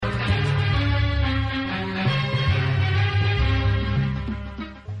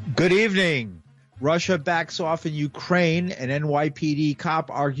Good evening. Russia backs off in Ukraine. An NYPD cop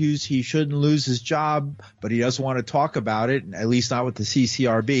argues he shouldn't lose his job, but he doesn't want to talk about it, at least not with the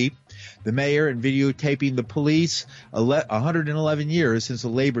CCRB. The mayor and videotaping the police 111 years since a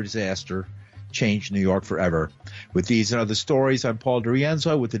labor disaster changed New York forever. With these and other stories, I'm Paul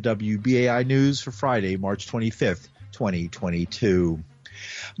DiRienzo with the WBAI News for Friday, March 25th, 2022.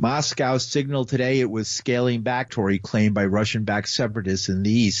 Moscow signaled today it was scaling back territory claimed by Russian-backed separatists in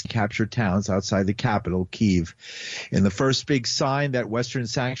the east, captured towns outside the capital, Kyiv. In the first big sign that Western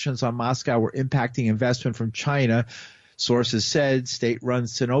sanctions on Moscow were impacting investment from China, sources said state-run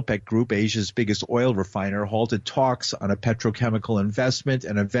Sinopec Group, Asia's biggest oil refiner, halted talks on a petrochemical investment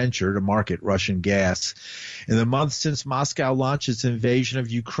and a venture to market Russian gas. In the months since Moscow launched its invasion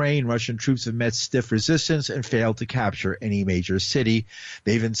of Ukraine, Russian troops have met stiff resistance and failed to capture any major city.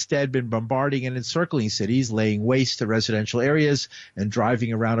 They've instead been bombarding and encircling cities, laying waste to residential areas, and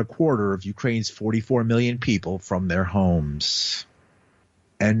driving around a quarter of Ukraine's 44 million people from their homes.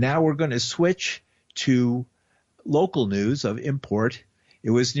 And now we're going to switch to local news of import. It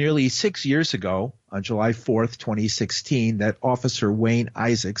was nearly 6 years ago, on July 4th, 2016, that Officer Wayne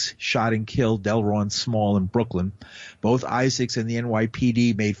Isaacs shot and killed Delron Small in Brooklyn. Both Isaacs and the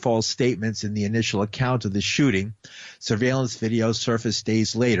NYPD made false statements in the initial account of the shooting. Surveillance video surfaced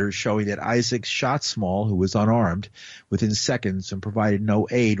days later showing that Isaacs shot Small, who was unarmed, within seconds and provided no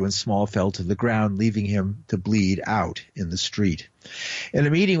aid when Small fell to the ground, leaving him to bleed out in the street. In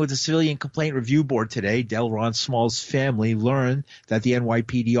a meeting with the Civilian Complaint Review Board today, Delron Small's family learned that the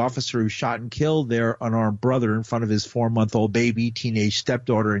NYPD officer who shot and killed their unarmed brother in front of his 4-month-old baby, teenage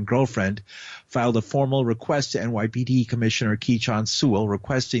stepdaughter, and girlfriend filed a formal request to NYPD Commissioner Keechant Sewell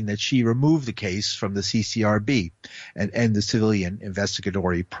requesting that she remove the case from the CCRB and end the civilian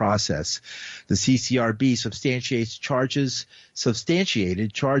investigatory process. The CCRB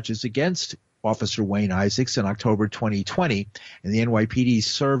substantiated charges against Officer Wayne Isaacs in October 2020, and the NYPD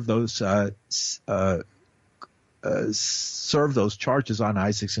served those charges on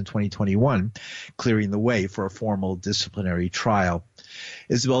Isaacs in 2021, clearing the way for a formal disciplinary trial.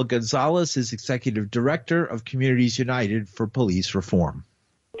 Isabel Gonzalez is Executive Director of Communities United for Police Reform.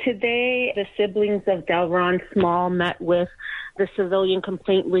 Today, the siblings of Delron Small met with the Civilian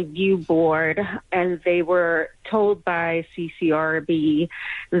Complaint Review Board, and they were told by CCRB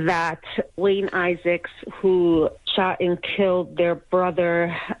that Wayne Isaacs, who shot and killed their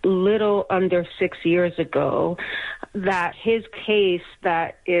brother little under 6 years ago, that his case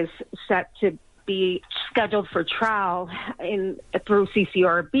that is set to be scheduled for trial through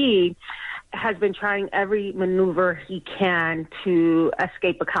CCRB has been trying every maneuver he can to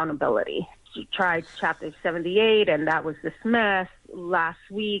escape accountability. He tried Chapter 78, and that was dismissed. Last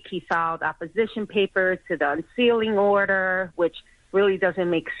week, he filed opposition papers to the unsealing order, which really doesn't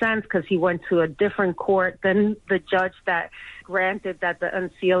make sense because he went to a different court than the judge that granted that the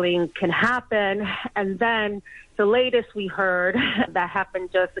unsealing can happen. And then the latest we heard that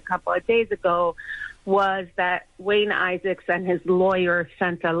happened just a couple of days ago was that Wayne Isaacs and his lawyer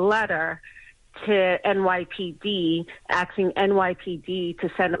sent a letter to NYPD, asking NYPD to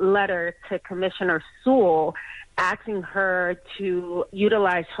send a letter to Commissioner Sewell, asking her to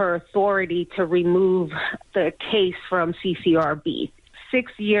utilize her authority to remove the case from CCRB.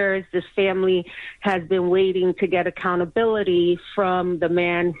 6 years, this family has been waiting to get accountability from the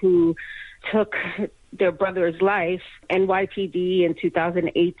man who took their brother's life. NYPD in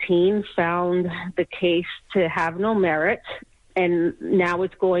 2018 found the case to have no merit, and now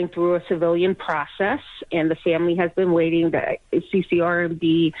it's going through a civilian process, and the family has been waiting. The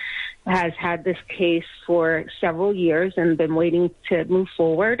CCRB has had this case for several years and been waiting to move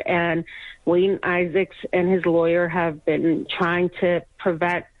forward, and Wayne Isaacs and his lawyer have been trying to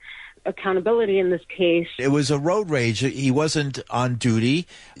prevent accountability in this case. It was a road rage. He wasn't on duty.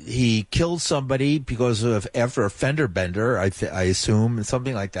 He killed somebody because of after a fender bender, I assume,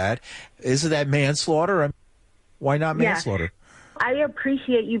 something like that. Isn't that manslaughter? Why not manslaughter? Yes. I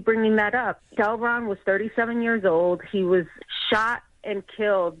appreciate you bringing that up. Delron was 37 years old. He was shot and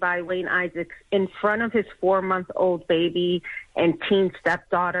killed by Wayne Isaacs in front of his 4-month-old baby and teen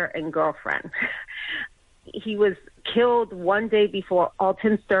stepdaughter and girlfriend. He was killed one day before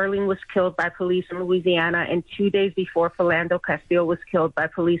Alton Sterling was killed by police in Louisiana and 2 days before Philando Castile was killed by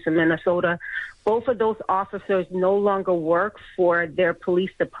police in Minnesota. Both of those officers no longer work for their police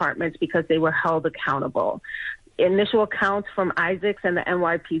departments because they were held accountable. Initial accounts from Isaacs and the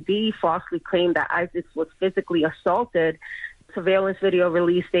NYPD falsely claimed that Isaacs was physically assaulted. Surveillance video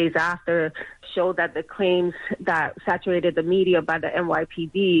released days after showed that the claims that saturated the media by the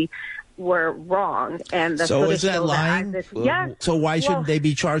NYPD were wrong. And the so is that lying? Yes. So why shouldn't they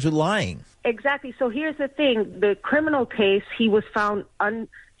be charged with lying? Exactly. So here's the thing. The criminal case, he was found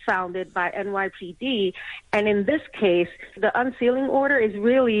unfounded by NYPD. And in this case, the unsealing order is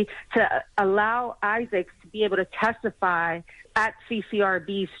really to allow Isaacs to be able to testify at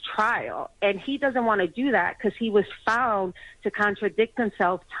CCRB's trial. And he doesn't want to do that because he was found to contradict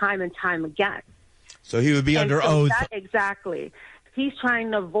himself time and time again. So he would be under oath. Exactly. He's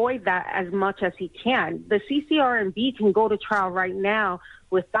trying to avoid that as much as he can. The CCRB can go to trial right now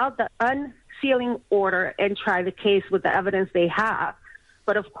without the unsealing order and try the case with the evidence they have.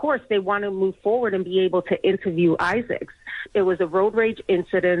 But of course, they want to move forward and be able to interview Isaacs. It was a road rage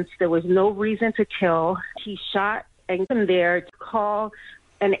incident. There was no reason to kill. He shot and came there to call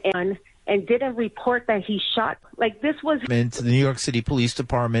an end and didn't report that he shot. Like, this was into the New York City Police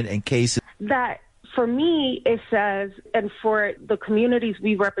Department and cases that, for me, it says, and for the communities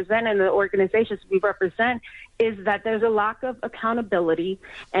we represent and the organizations we represent, is that there's a lack of accountability.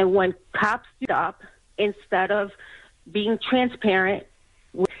 And when cops do up, instead of being transparent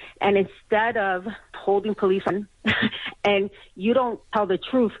and instead of holding police on and you don't tell the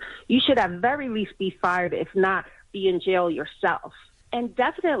truth, you should at very least be fired, if not be in jail yourself. And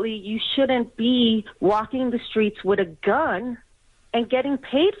definitely you shouldn't be walking the streets with a gun and getting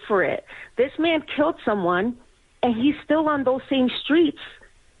paid for it. This man killed someone, and he's still on those same streets,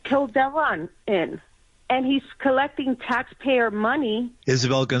 killed Devon in, and he's collecting taxpayer money.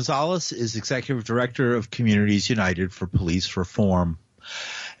 Isabel Gonzalez is Executive Director of Communities United for Police Reform.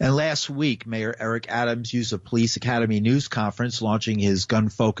 And last week, Mayor Eric Adams used a Police Academy news conference launching his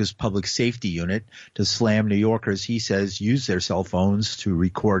gun-focused public safety unit to slam New Yorkers, he says, use their cell phones to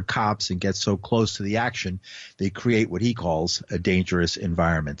record cops and get so close to the action they create what he calls a dangerous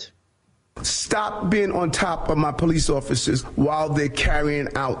environment. Stop being on top of my police officers while they're carrying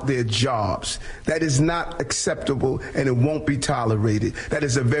out their jobs. That is not acceptable, and it won't be tolerated. That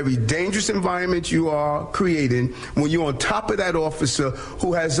is a very dangerous environment you are creating when you're on top of that officer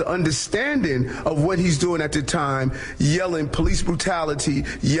who has the understanding of what he's doing at the time, yelling police brutality,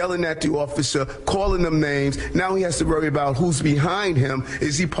 yelling at the officer, calling them names. Now he has to worry about who's behind him.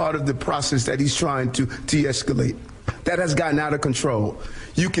 Is he part of the process that he's trying to de-escalate? That has gotten out of control.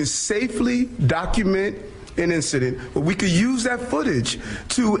 You can safely document an incident, but we could use that footage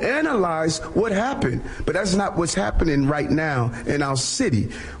to analyze what happened. But that's not what's happening right now in our city.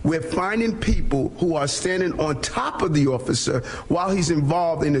 We're finding people who are standing on top of the officer while he's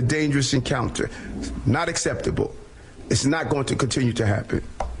involved in a dangerous encounter. Not acceptable. It's not going to continue to happen.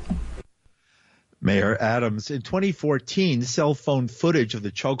 Mayor Adams. In 2014, cell phone footage of the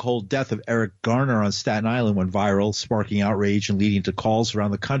chokehold death of Eric Garner on Staten Island went viral, sparking outrage and leading to calls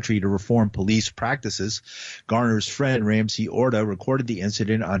around the country to reform police practices. Garner's friend, Ramsey Orta, recorded the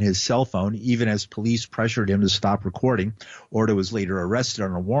incident on his cell phone, even as police pressured him to stop recording. Orta was later arrested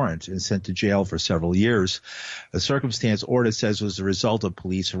on a warrant and sent to jail for several years, a circumstance Orta says was the result of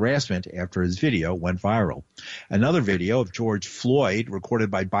police harassment after his video went viral. Another video of George Floyd,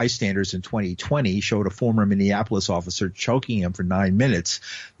 recorded by bystanders in 2020, showed a former Minneapolis officer choking him for 9 minutes.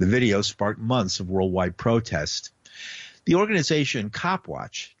 The video sparked months of worldwide protest. The organization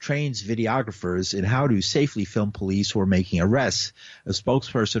Copwatch trains videographers in how to safely film police who are making arrests. A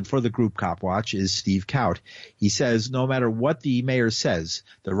spokesperson for the group Copwatch is Steve Kaut. He says no matter what the mayor says,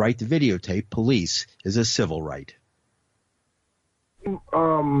 the right to videotape police is a civil right.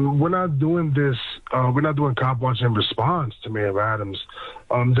 We're not doing this. We're not doing Copwatch in response to Mayor Adams.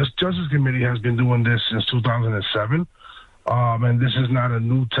 The Justice Committee has been doing this since 2007, and this is not a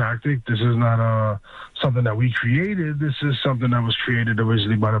new tactic. This is not something that we created. This is something that was created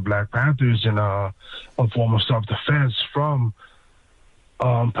originally by the Black Panthers in a form of self-defense from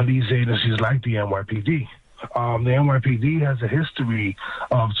police agencies like the NYPD. The NYPD has a history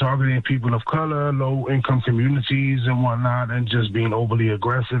of targeting people of color, low-income communities and whatnot, and just being overly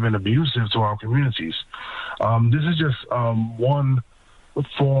aggressive and abusive to our communities. This is just one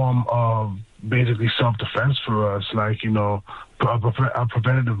form of basically self-defense for us, like, a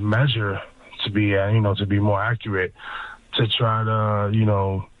preventative measure to be more accurate, to try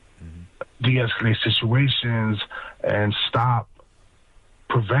to, de-escalate situations and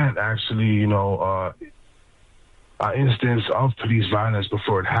prevent actually, instance of police violence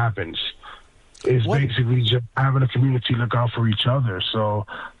before it happens. It's basically just having a community look out for each other. So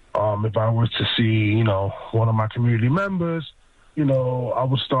if I were to see, one of my community members, I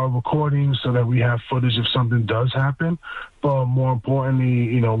would start recording so that we have footage if something does happen. But more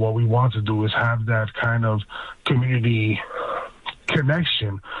importantly, what we want to do is have that kind of community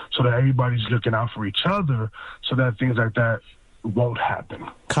connection so that everybody's looking out for each other, so that things like that won't happen.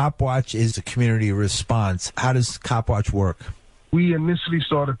 Copwatch is a community response. How does Copwatch work? We initially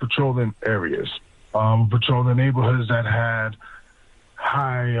started patrolling areas, patrolling neighborhoods that had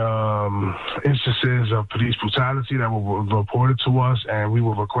high instances of police brutality that were reported to us, and we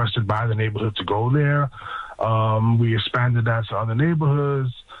were requested by the neighborhood to go there. We expanded that to other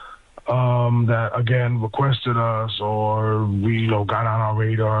neighborhoods that, again, requested us, or we, got on our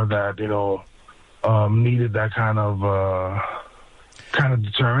radar that, needed that kind of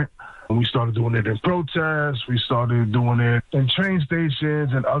deterrent. And we started doing it in protests. We started doing it in train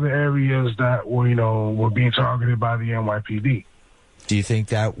stations and other areas that were being targeted by the NYPD. Do you think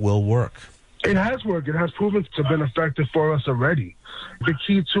that will work? It has worked. It has proven to have been effective for us already. The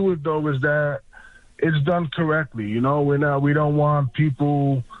key to it, though, is that it's done correctly. We don't want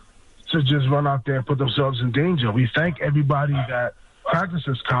people to just run out there and put themselves in danger. We thank everybody that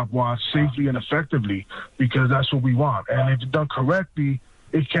practices Copwatch safely and effectively, because that's what we want. And if it's done correctly,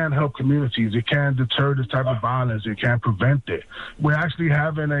 it can help communities. It can deter this type of violence. It can prevent it. We're actually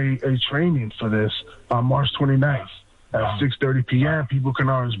having a training for this on March 29th at 6:30 p.m. People can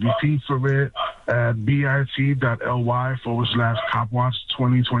RSVP for it at bit.ly/Copwatch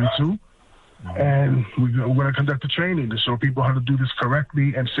 2022. And we're going to conduct a training to show people how to do this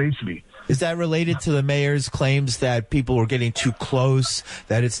correctly and safely. Is that related to the mayor's claims that people are getting too close,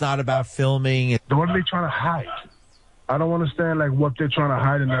 that it's not about filming? What are they trying to hide? I don't understand what they're trying to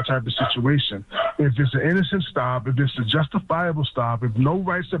hide in that type of situation. If it's an innocent stop, if it's a justifiable stop, if no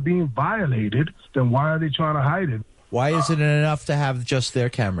rights are being violated, then why are they trying to hide it? Why isn't it enough to have just their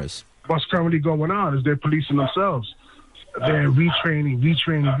cameras? What's currently going on is they're policing themselves. They're retraining.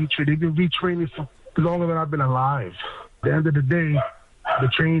 They've been retraining for longer than I've been alive. At the end of the day, the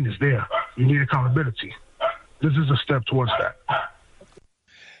training is there. You need accountability. This is a step towards that.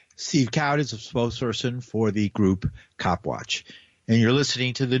 Steve Cowd is a spokesperson for the group Copwatch. And you're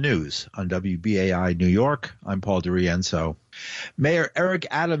listening to the news on WBAI New York. I'm Paul DiRienzo. Mayor Eric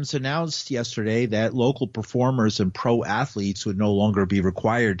Adams announced yesterday that local performers and pro athletes would no longer be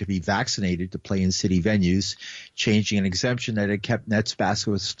required to be vaccinated to play in city venues, changing an exemption that had kept Nets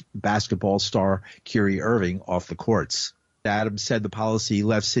basketball star Kyrie Irving off the courts. Adams said the policy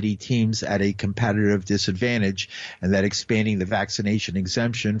left city teams at a competitive disadvantage, and that expanding the vaccination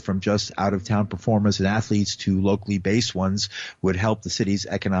exemption from just out-of-town performers and athletes to locally based ones would help the city's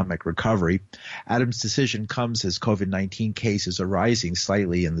economic recovery. Adams' decision comes as COVID-19 cases are rising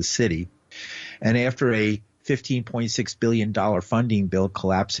slightly in the city. And after a $15.6 billion funding bill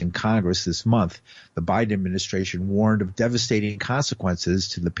collapsed in Congress this month, the Biden administration warned of devastating consequences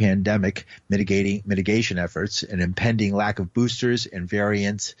to the pandemic mitigation efforts, an impending lack of boosters and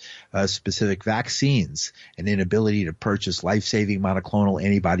variant-specific vaccines, an inability to purchase life-saving monoclonal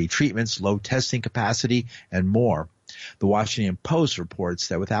antibody treatments, low testing capacity, and more. The Washington Post reports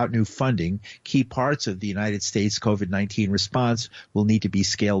that without new funding, key parts of the United States COVID-19 response will need to be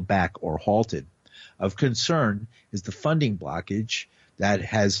scaled back or halted. Of concern is the funding blockage that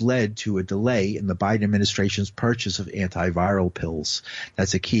has led to a delay in the Biden administration's purchase of antiviral pills.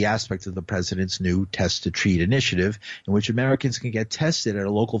 That's a key aspect of the president's new Test to Treat initiative, in which Americans can get tested at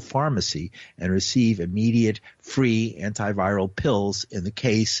a local pharmacy and receive immediate free antiviral pills in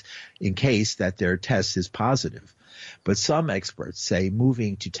case that their test is positive. But some experts say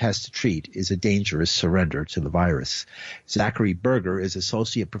moving to Test to Treat is a dangerous surrender to the virus. Zachary Berger is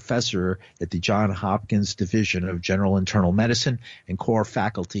associate professor at the Johns Hopkins Division of General Internal Medicine and core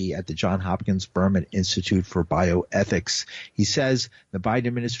faculty at the Johns Hopkins Berman Institute for Bioethics. He says the Biden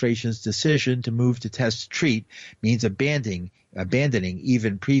administration's decision to move to Test to Treat means abandoning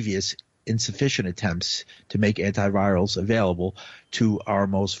even previous insufficient attempts to make antivirals available to our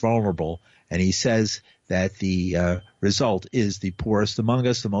most vulnerable. And he says that the result is the poorest among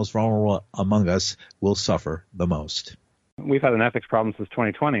us, the most vulnerable among us, will suffer the most. We've had an ethics problem since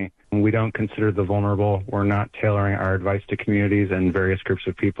 2020. We don't consider the vulnerable. We're not tailoring our advice to communities and various groups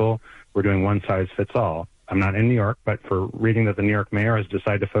of people. We're doing one size fits all. I'm not in New York, but for reading that the New York mayor has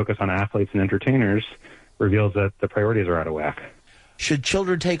decided to focus on athletes and entertainers reveals that the priorities are out of whack. Should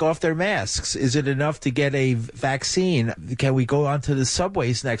children take off their masks? Is it enough to get a vaccine? Can we go onto the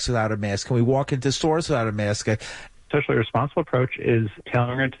subways next without a mask? Can we walk into stores without a mask? Socially responsible approach is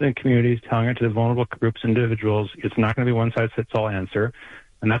tailoring it to the communities, tailoring it to the vulnerable groups, individuals. It's not going to be one-size-fits-all answer,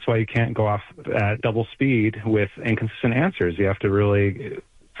 and that's why you can't go off at double speed with inconsistent answers. You have to really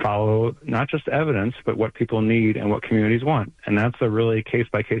follow not just evidence, but what people need and what communities want. And that's a really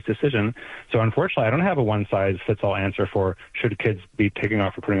case-by-case decision. So unfortunately, I don't have a one-size-fits-all answer for should kids be taking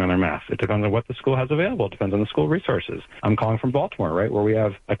off or putting on their masks. It depends on what the school has available. It depends on the school resources. I'm calling from Baltimore, right, where we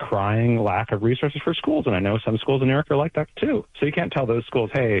have a crying lack of resources for schools. And I know some schools in New York are like that too. So you can't tell those schools,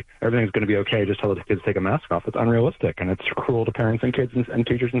 hey, everything's going to be okay, just tell the kids to take a mask off. It's unrealistic, and it's cruel to parents and kids and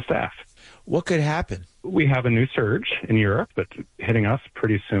teachers and staff. What could happen? We have a new surge in Europe that's hitting us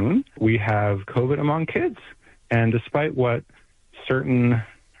pretty soon. We have COVID among kids. And despite what certain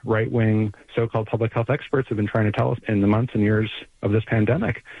right-wing so-called public health experts have been trying to tell us in the months and years of this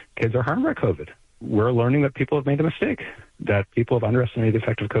pandemic, kids are harmed by COVID. We're learning that people have made a mistake, that people have underestimated the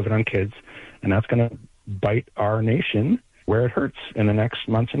effect of COVID on kids, and that's going to bite our nation where it hurts in the next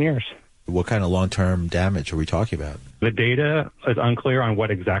months and years. What kind of long-term damage are we talking about? The data is unclear on what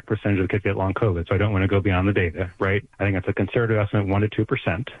exact percentage of kids get long COVID, so I don't want to go beyond the data, right? I think that's a conservative estimate, 1% to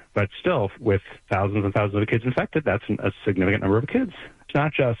 2%. But still, with thousands and thousands of kids infected, that's a significant number of kids. It's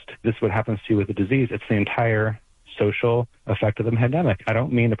not just this what happens to you with the disease, it's the entire social effect of the pandemic. I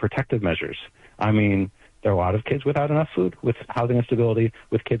don't mean the protective measures. I mean, there are a lot of kids without enough food, with housing instability,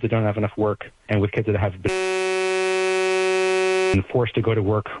 with kids that don't have enough work, and with kids that have been forced to go to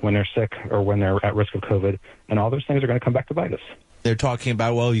work when they're sick or when they're at risk of COVID. And all those things are going to come back to bite us. They're talking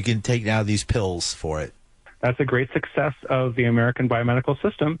about, well, you can take now these pills for it. That's a great success of the American biomedical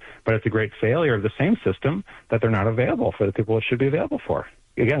system, but it's a great failure of the same system that they're not available for the people it should be available for.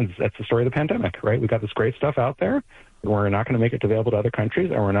 Again, that's the story of the pandemic, right? We've got this great stuff out there. We're not going to make it available to other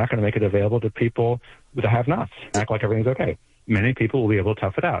countries, and we're not going to make it available to people that have nots, act like everything's okay. Many people will be able to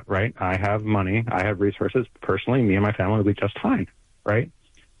tough it out, right? I have money. I have resources. Personally, me and my family will be just fine, right?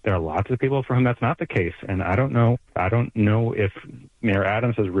 There are lots of people for whom that's not the case. And I don't know if Mayor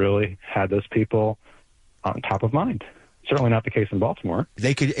Adams has really had those people on top of mind. Certainly not the case in Baltimore.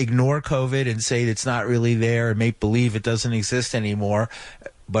 They could ignore COVID and say it's not really there and make believe it doesn't exist anymore.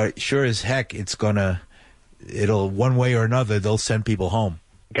 But sure as heck, it'll one way or another, they'll send people home.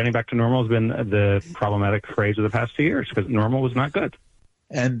 Getting back to normal has been the problematic phrase of the past 2 years because normal was not good.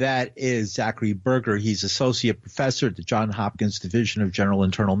 And that is Zachary Berger. He's associate professor at the Johns Hopkins Division of General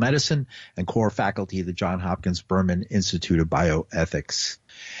Internal Medicine and core faculty at the Johns Hopkins Berman Institute of Bioethics.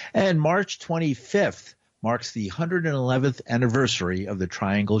 And March 25th marks the 111th anniversary of the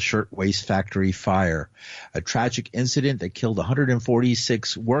Triangle Shirtwaist Factory fire, a tragic incident that killed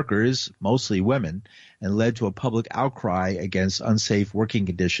 146 workers, mostly women, and led to a public outcry against unsafe working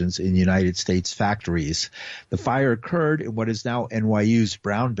conditions in United States factories. The fire occurred in what is now NYU's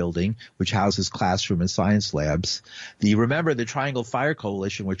Brown Building, which houses classroom and science labs. The Remember the Triangle Fire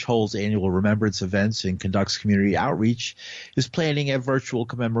Coalition, which holds annual remembrance events and conducts community outreach, is planning a virtual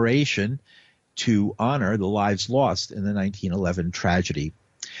commemoration to honor the lives lost in the 1911 tragedy.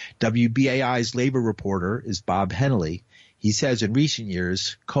 WBAI's labor reporter is Bob Henley. He says in recent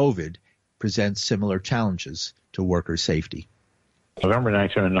years, COVID presents similar challenges to worker safety. November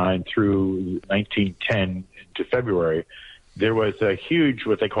 1909 through 1910 to February, there was a huge,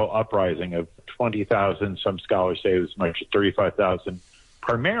 what they call uprising of 20,000. Some scholars say it was as much as 35,000,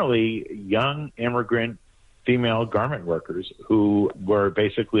 primarily young immigrant female garment workers who were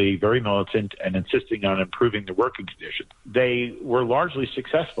basically very militant and insisting on improving the working conditions. They were largely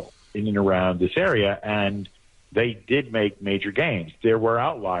successful in and around this area, and they did make major gains. There were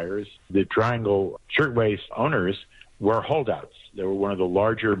outliers. The Triangle Shirtwaist owners were holdouts. They were one of the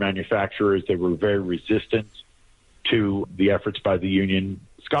larger manufacturers. They were very resistant to the efforts by the union.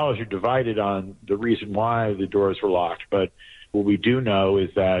 Scholars are divided on the reason why the doors were locked, but what we do know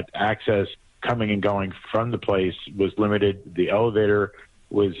is that access coming and going from the place was limited. The elevator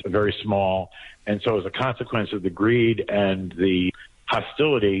was very small. And so as a consequence of the greed and the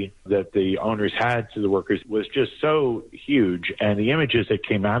hostility that the owners had to the workers was just so huge. And the images that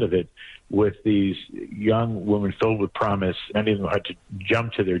came out of it with these young women filled with promise, many of them had to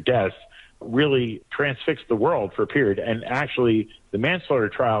jump to their deaths, really transfixed the world for a period. And actually, the manslaughter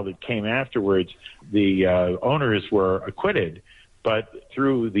trial that came afterwards, the owners were acquitted. But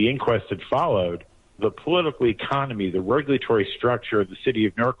through the inquest that followed, the political economy, the regulatory structure of the city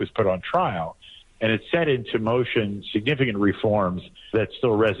of New York was put on trial, and it set into motion significant reforms that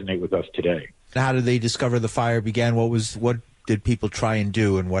still resonate with us today. How did they discover the fire began? What did people try and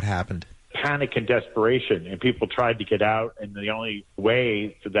do, and what happened? Panic and desperation, and people tried to get out, and the only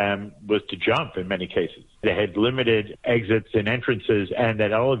way for them was to jump in many cases. They had limited exits and entrances, and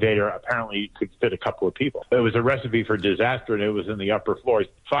that elevator apparently could fit a couple of people. It was a recipe for disaster, and it was in the upper floors.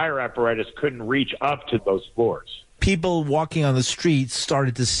 Fire apparatus couldn't reach up to those floors. People walking on the streets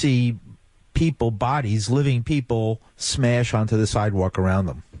started to see people, bodies, living people, smash onto the sidewalk around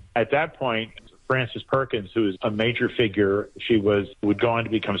them. At that point, Frances Perkins, who is a major figure, would go on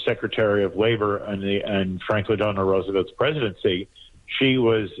to become Secretary of Labor in Franklin Delano Roosevelt's presidency. She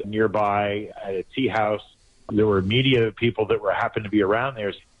was nearby at a tea house. There were media people that happened to be around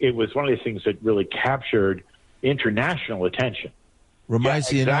there. It was one of these things that really captured international attention.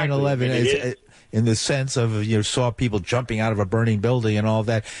 Reminds you of 9/11 in the sense of saw people jumping out of a burning building and all of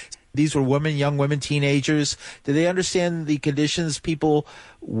that. These were women, young women, teenagers. Did they understand the conditions people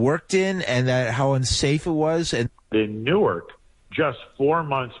worked in and that how unsafe it was? And in Newark, just 4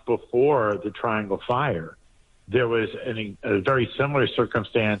 months before the Triangle Fire, there was a very similar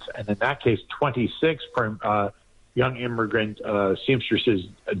circumstance, and in that case, 26 young immigrant seamstresses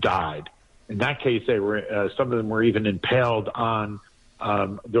died. In that case, they were some of them were even impaled on.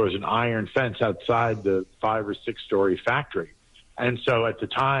 There was an iron fence outside the 5 or 6 story factory. And so at the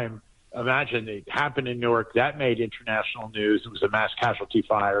time, imagine it happened in Newark. That made international news. It was a mass casualty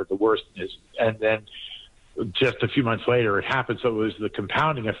fire, the worst. And then just a few months later, it happened. So it was the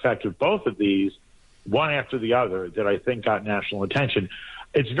compounding effect of both of these, one after the other, that I think got national attention.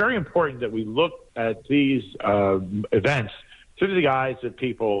 It's very important that we look at these events through the eyes of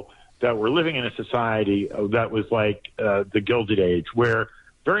people that were living in a society that was like the Gilded Age, where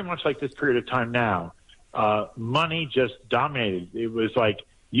very much like this period of time now, money just dominated. It was like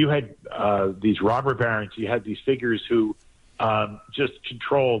you had these robber barons, you had these figures who just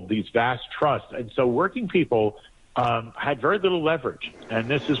controlled these vast trusts. And so working people had very little leverage. And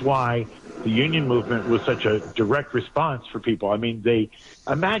this is why the union movement was such a direct response for people. I mean, they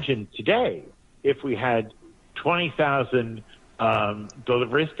imagine today if we had 20,000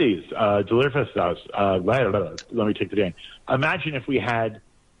 deliveristas, let me take the name. Imagine if we had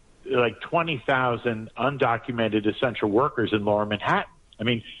like 20,000 undocumented essential workers in Lower Manhattan. I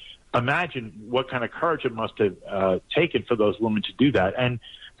mean, imagine what kind of courage it must have taken for those women to do that.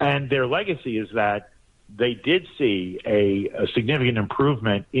 And their legacy is that they did see a significant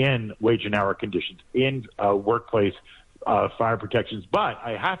improvement in wage and hour conditions, in workplace fire protections. But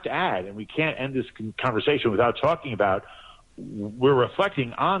I have to add, and we can't end this conversation without talking about, we're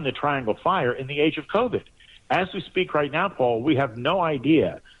reflecting on the Triangle Fire in the age of COVID. As we speak right now, Paul, we have no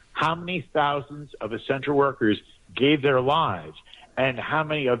idea how many thousands of essential workers gave their lives and how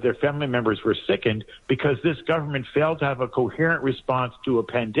many of their family members were sickened because this government failed to have a coherent response to a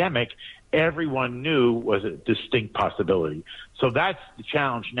pandemic everyone knew was a distinct possibility. So that's the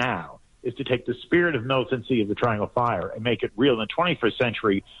challenge now, is to take the spirit of militancy of the Triangle Fire and make it real in the 21st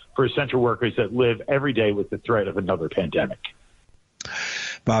century for essential workers that live every day with the threat of another pandemic.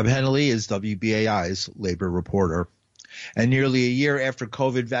 Bob Hennelly is WBAI's labor reporter. And nearly a year after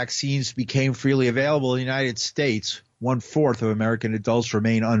COVID vaccines became freely available in the United States, 1/4 of American adults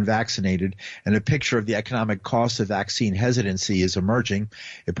remain unvaccinated, and a picture of the economic cost of vaccine hesitancy is emerging.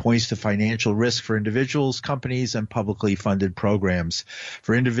 It points to financial risk for individuals, companies, and publicly funded programs.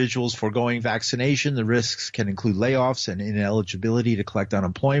 For individuals foregoing vaccination, the risks can include layoffs and ineligibility to collect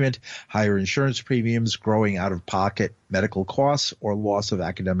unemployment, higher insurance premiums, growing out-of-pocket medical costs, or loss of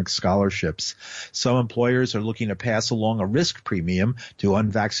academic scholarships. Some employers are looking to pass along a risk premium to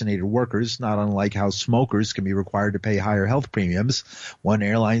unvaccinated workers, not unlike how smokers can be required to pay higher health premiums. One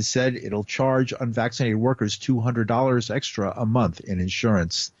airline said it'll charge unvaccinated workers $200 extra a month in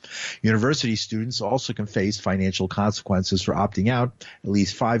insurance. University students also can face financial consequences for opting out. At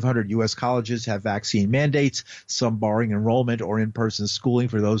least 500 U.S. colleges have vaccine mandates, some barring enrollment or in-person schooling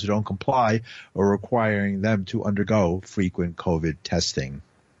for those who don't comply or requiring them to undergo frequent COVID testing.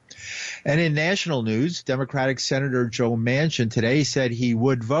 And in national news, Democratic Senator Joe Manchin today said he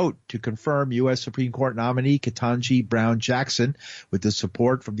would vote to confirm U.S. Supreme Court nominee Ketanji Brown Jackson with the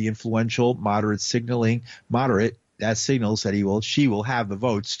support from the influential moderate that signals that she will have the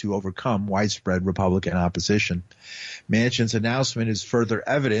votes to overcome widespread Republican opposition. Manchin's announcement is further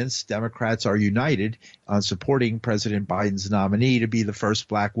evidence Democrats are united on supporting President Biden's nominee to be the first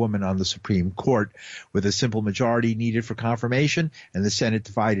black woman on the Supreme Court. With a simple majority needed for confirmation and the Senate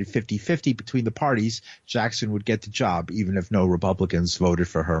divided 50-50 between the parties, Jackson would get the job even if no Republicans voted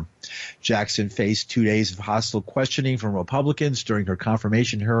for her. Jackson faced 2 days of hostile questioning from Republicans during her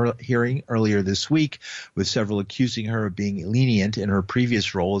confirmation hearing earlier this week, with several accusing her of being lenient in her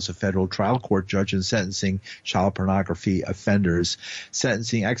previous role as a federal trial court judge in sentencing child pornography offenders.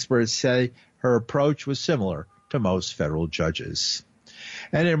 Sentencing experts say her approach was similar to most federal judges.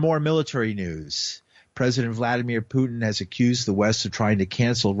 And in more military news, President Vladimir Putin has accused the West of trying to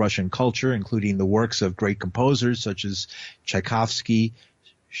cancel Russian culture, including the works of great composers such as Tchaikovsky,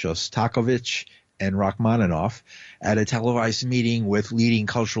 Shostakovich, and Rachmaninoff. At a televised meeting with leading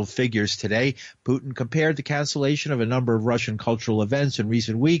cultural figures today, Putin compared the cancellation of a number of Russian cultural events in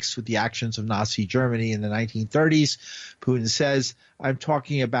recent weeks with the actions of Nazi Germany in the 1930s. Putin says, I'm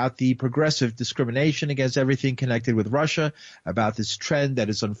talking about the progressive discrimination against everything connected with Russia, about this trend that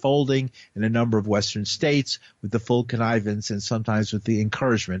is unfolding in a number of Western states with the full connivance and sometimes with the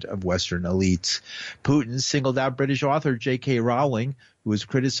encouragement of Western elites. Putin singled out British author J.K. Rowling, who was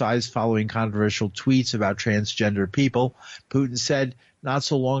criticized following controversial tweets about transgender people. Putin said, not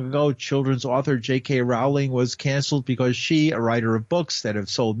so long ago, children's author J.K. Rowling was canceled because she, a writer of books that have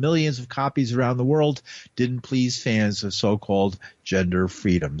sold millions of copies around the world, didn't please fans of so-called gender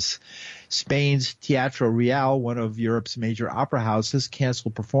freedoms. Spain's Teatro Real, one of Europe's major opera houses,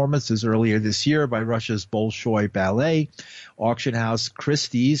 canceled performances earlier this year by Russia's Bolshoi Ballet. Auction house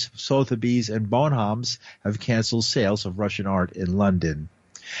Christie's, Sotheby's, and Bonhams have canceled sales of Russian art in London.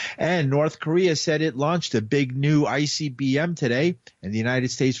 And North Korea said it launched a big new ICBM today, and the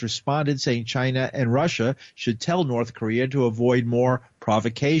United States responded saying China and Russia should tell North Korea to avoid more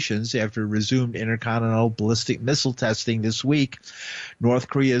provocations after resumed intercontinental ballistic missile testing this week. North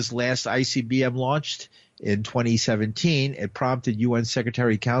Korea's last ICBM launched in 2017. It prompted UN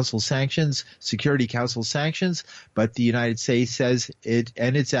Security Council sanctions, but the United States says it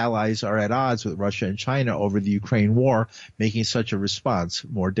and its allies are at odds with Russia and China over the Ukraine war, making such a response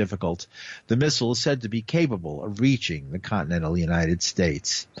more difficult. The missile is said to be capable of reaching the continental United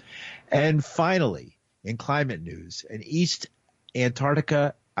States. And finally, in climate news, an East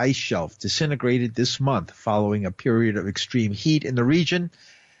Antarctica ice shelf disintegrated this month following a period of extreme heat in the region.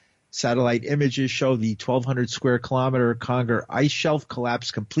 Satellite images show the 1,200 square kilometer Conger ice shelf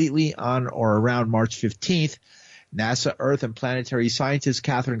collapsed completely on or around March 15th. NASA Earth and planetary scientist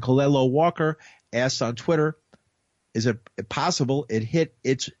Catherine Colello Walker asked on Twitter, is it possible it hit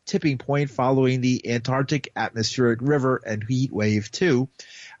its tipping point following the Antarctic atmospheric river and heat wave 2?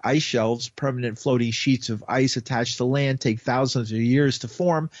 Ice shelves, permanent floating sheets of ice attached to land, take thousands of years to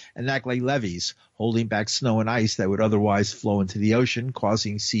form and act like levees, holding back snow and ice that would otherwise flow into the ocean,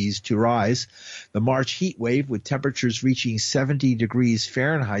 causing seas to rise. The March heat wave, with temperatures reaching 70 degrees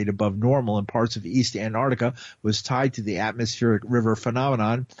Fahrenheit above normal in parts of East Antarctica, was tied to the atmospheric river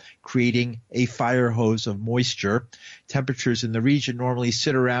phenomenon, creating a fire hose of moisture. Temperatures in the region normally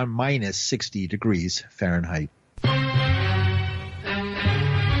sit around minus 60 degrees Fahrenheit.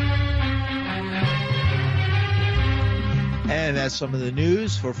 And that's some of the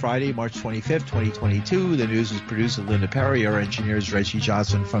news for Friday, March 25th, 2022. The news was produced by Linda Perry. Our engineer is Reggie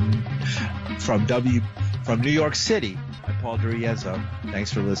Johnson from New York City. I'm Paul DiRienzo.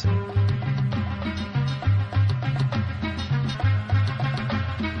 Thanks for listening.